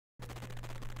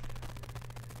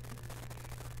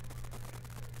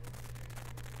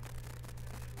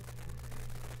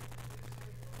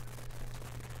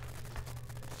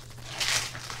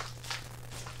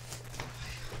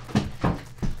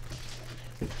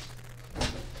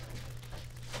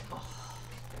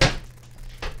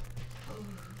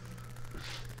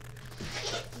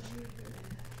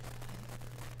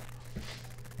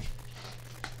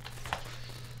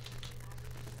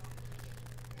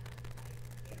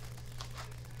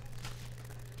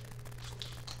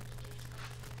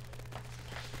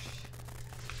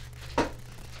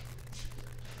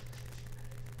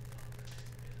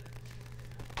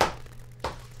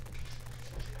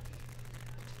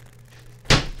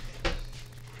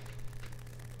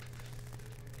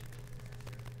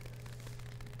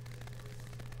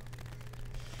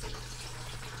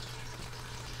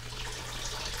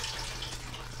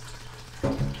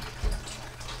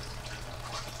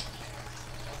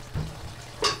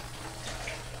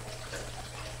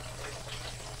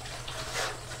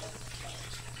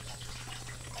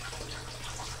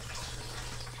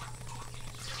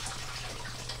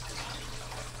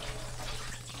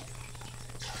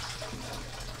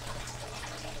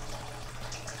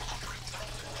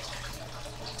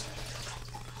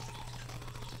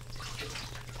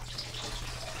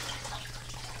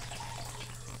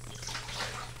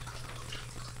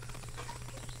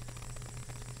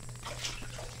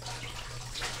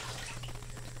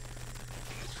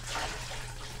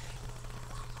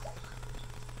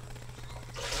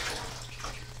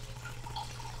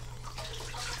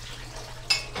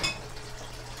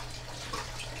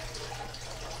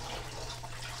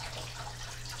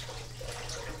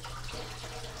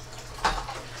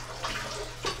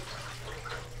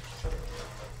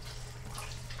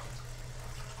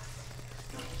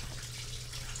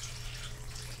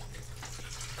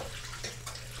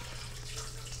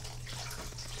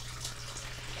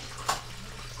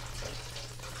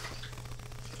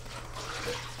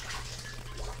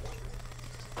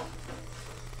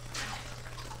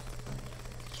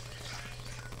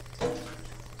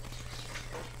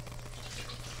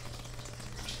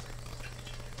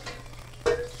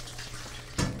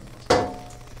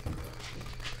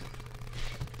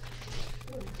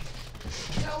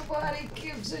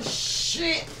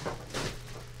shit!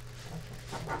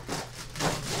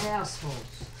 Assholes.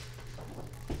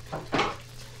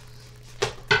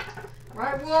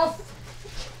 Right, Wolf?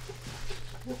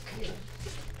 Okay.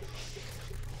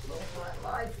 Live my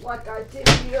life like I did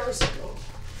years ago.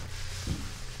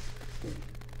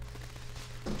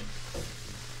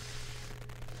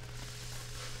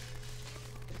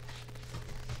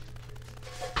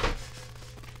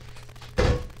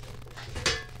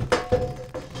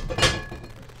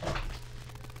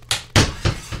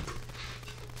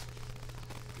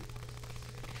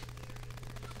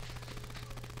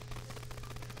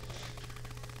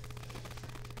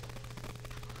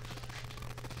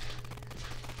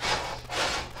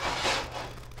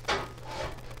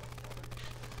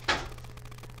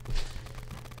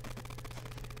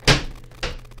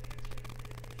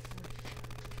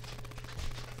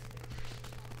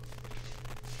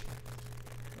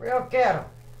 Real ghetto.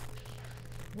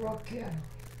 Real ghetto.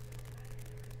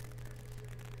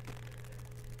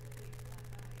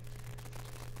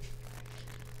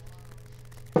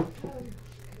 Look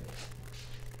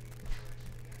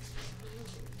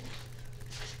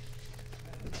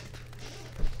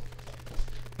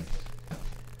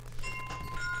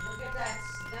at that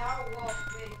snow,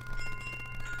 Wolfie.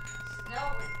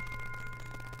 Snowing.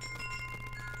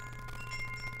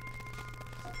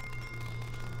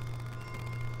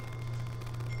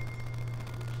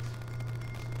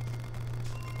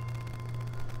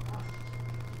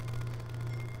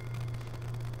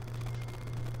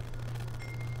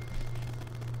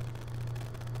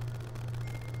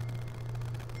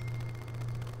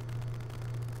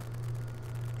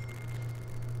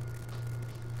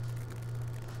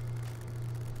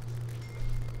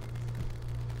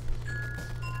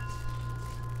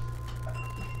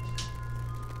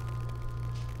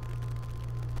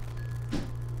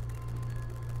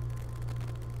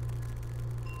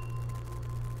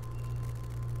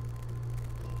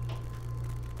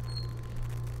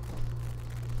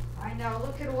 I know,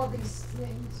 look at all these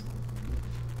things.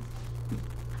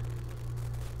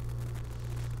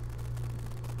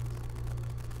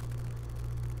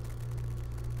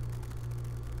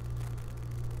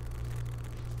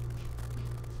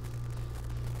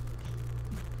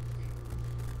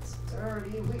 It's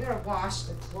dirty. We gotta wash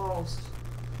the clothes.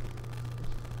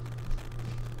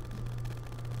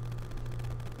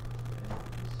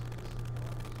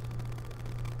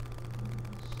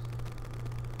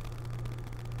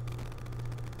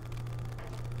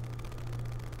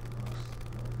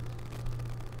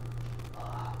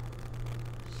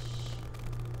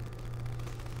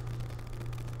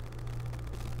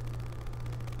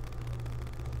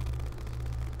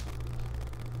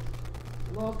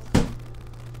 Look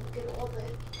at all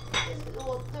that. It's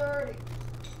all dirty.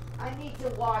 I need to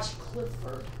wash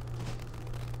Clifford.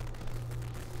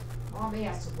 Mommy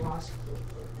has to wash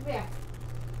Clifford. Come here.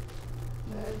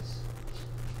 This.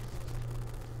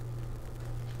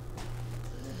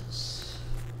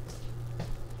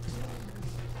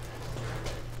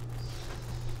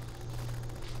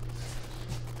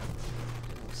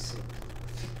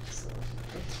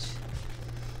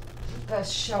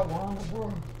 Best show on the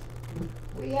world.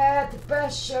 We had the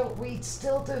best show. We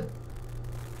still do.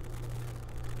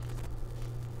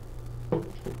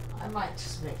 I might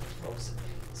just make frozen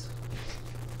pizza.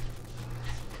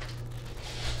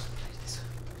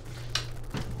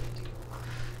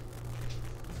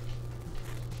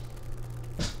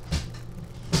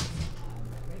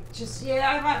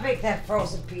 I might make that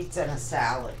frozen pizza and a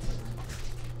salad.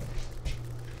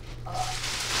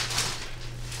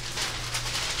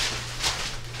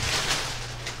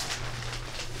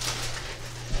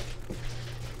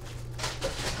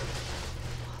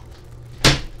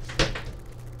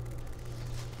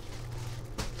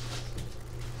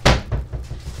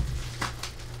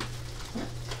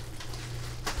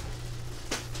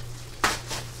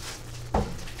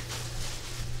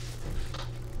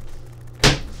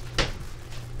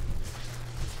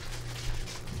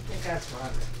 That's what I'm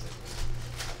going to do.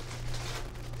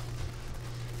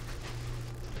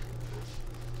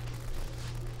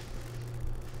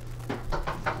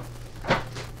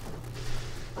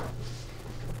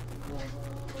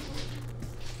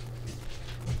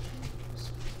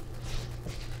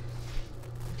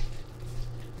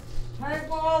 Hey,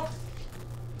 Wolf.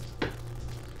 They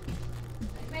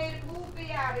made a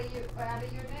movie out of your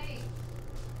name.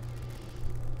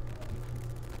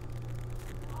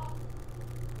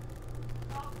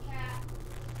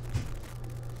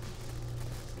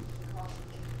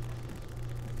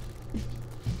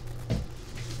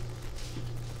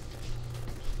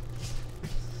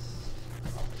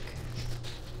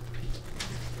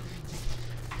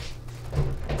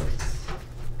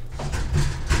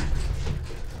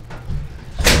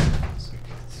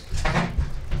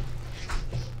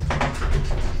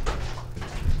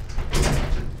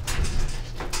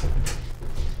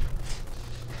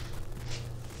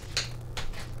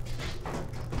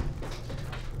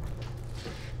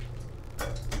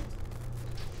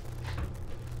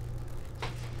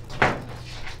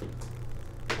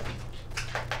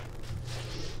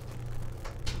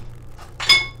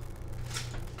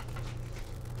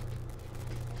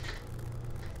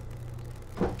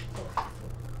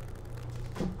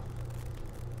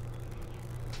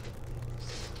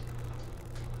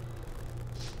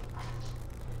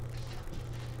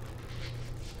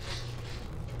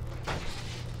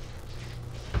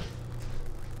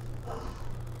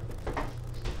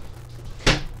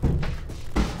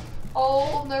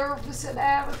 all nervous and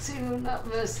attitude, not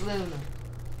Miss Luna.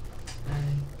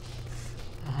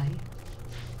 Hi.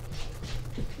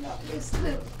 Not Miss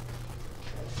Luna.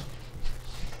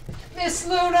 Miss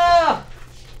Luna!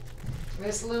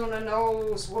 Miss Luna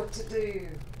knows what to do.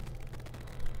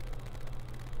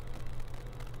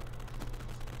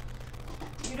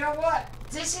 You know what?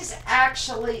 This is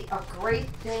actually a great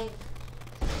thing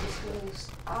because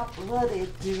I bloody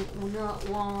do not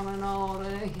want an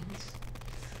audience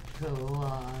to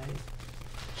lie.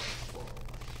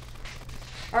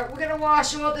 Alright, we're gonna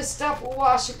wash all this stuff. We'll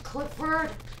wash it, Clifford.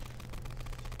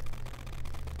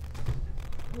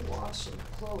 We're washing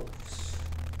clothes.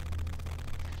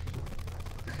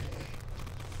 Okay.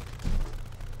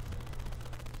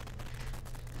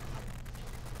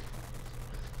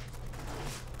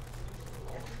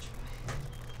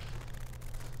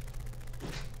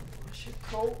 Wash your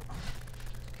coat.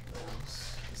 What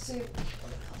else? Let's see what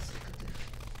else I could do.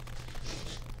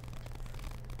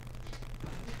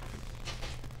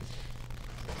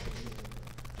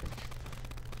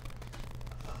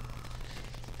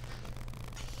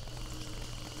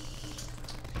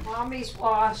 Mommy's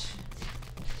wash.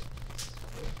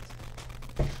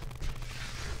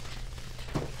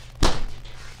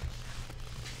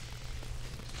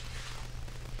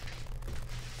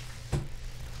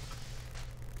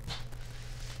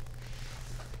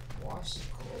 Wash the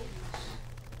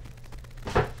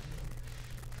clothes.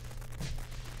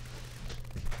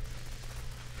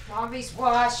 Mommy's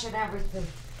washing everything.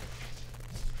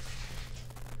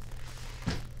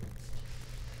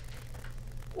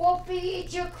 Whoopi,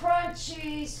 eat your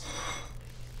crunchies.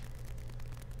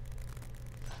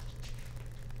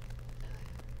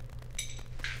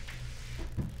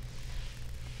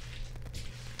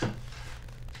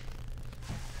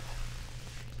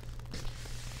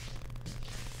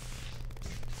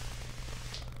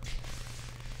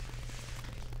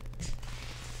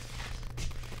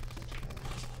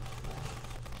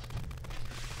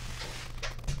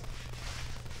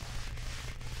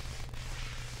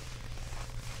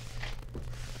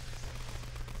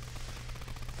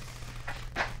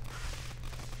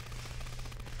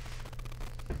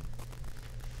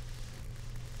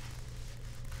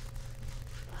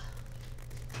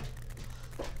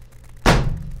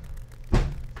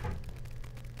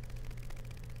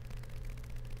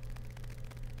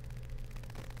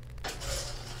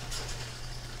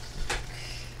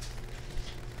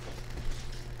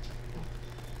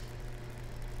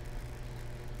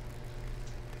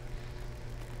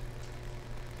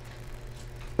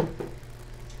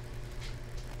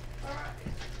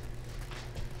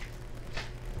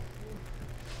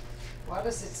 Why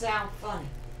does it sound funny?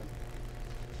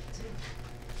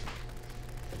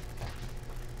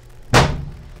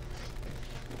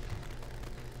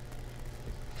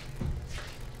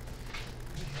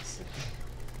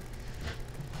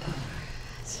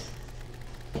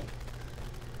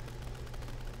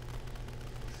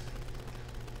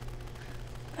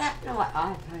 No,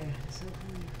 iPad. So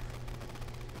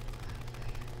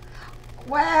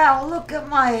wow, look at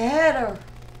my header.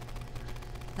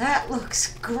 That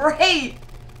looks great.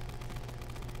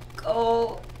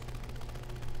 Oh,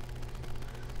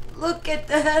 look at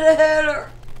that header.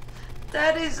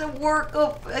 That is a work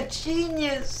of a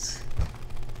genius.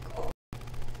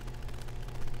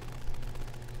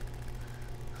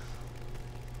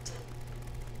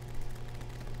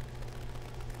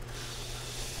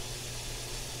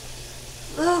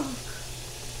 Oh.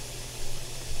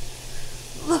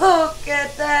 Look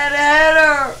at that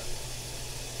header.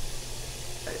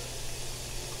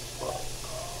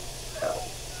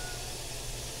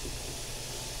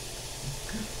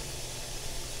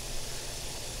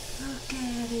 Look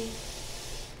at it.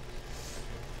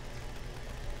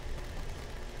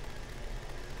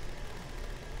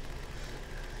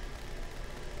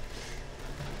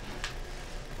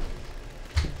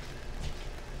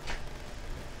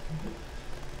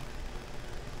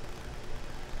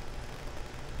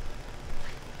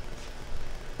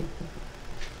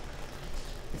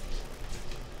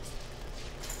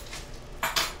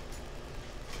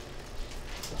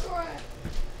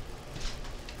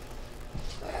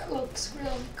 That looks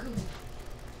really good.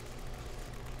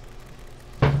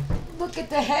 Look at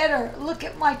the header. Look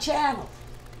at my channel.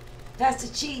 That's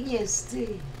a genius,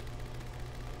 Steve.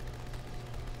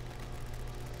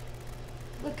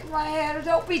 Look at my header.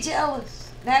 Don't be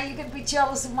jealous. Now you're going to be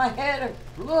jealous of my header.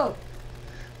 Look.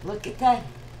 Look at that.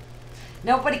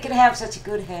 Nobody can have such a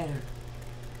good header.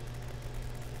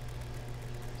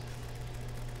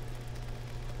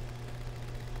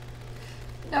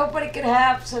 Nobody can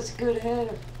have such a good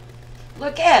header.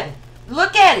 Look at it.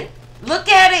 Look at it. Look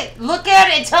at at it. Look at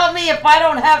it and tell me if I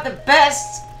don't have the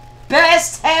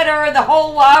best header in the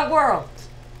whole wide world.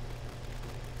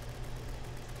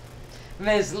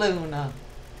 Miss Luna.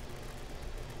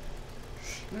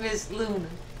 Miss Luna.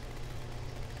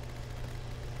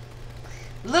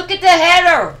 Look at the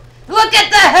header. Look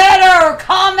at the header.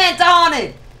 Comment on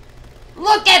it.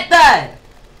 Look at that.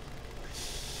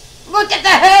 Look at the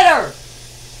header.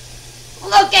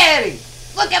 Look at it.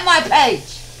 Look at my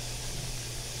page.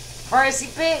 Crazy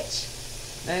bitch.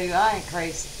 No, I ain't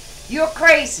crazy. You're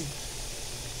crazy.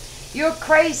 You're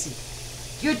crazy.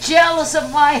 You're jealous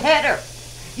of my header.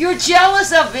 You're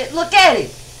jealous of it. Look at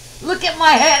it. Look at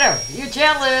my header. You're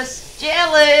jealous.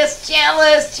 Jealous.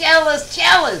 Jealous. Jealous.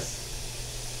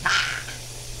 Jealous. Ah.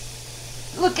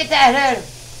 Look at that header.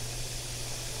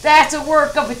 That's a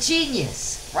work of a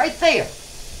genius. Right there.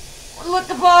 Look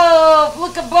above.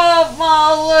 Look above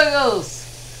my Legos.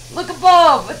 Look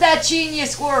above at that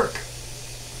genius work.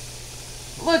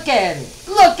 Look at it.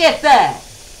 Look at that.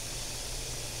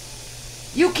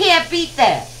 You can't beat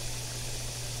that.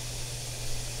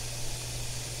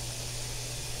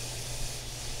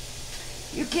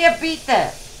 You can't beat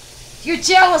that. You're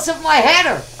jealous of my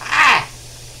header. Ah!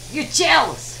 You're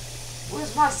jealous.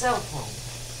 Where's my cell phone?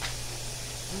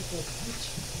 Let me take a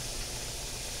picture.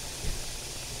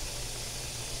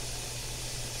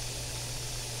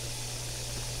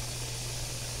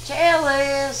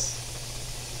 Jealous.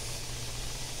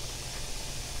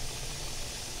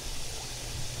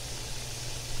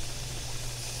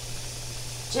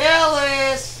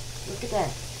 Jealous. Look at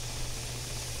that.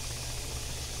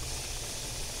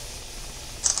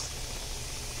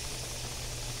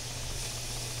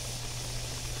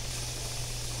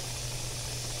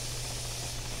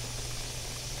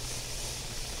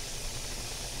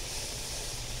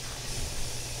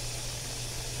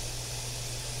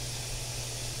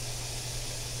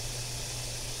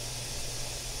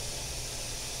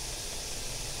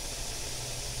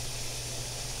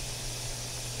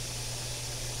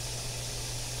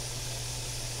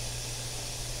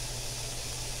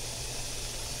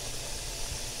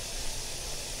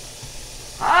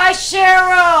 Hi,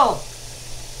 Cheryl!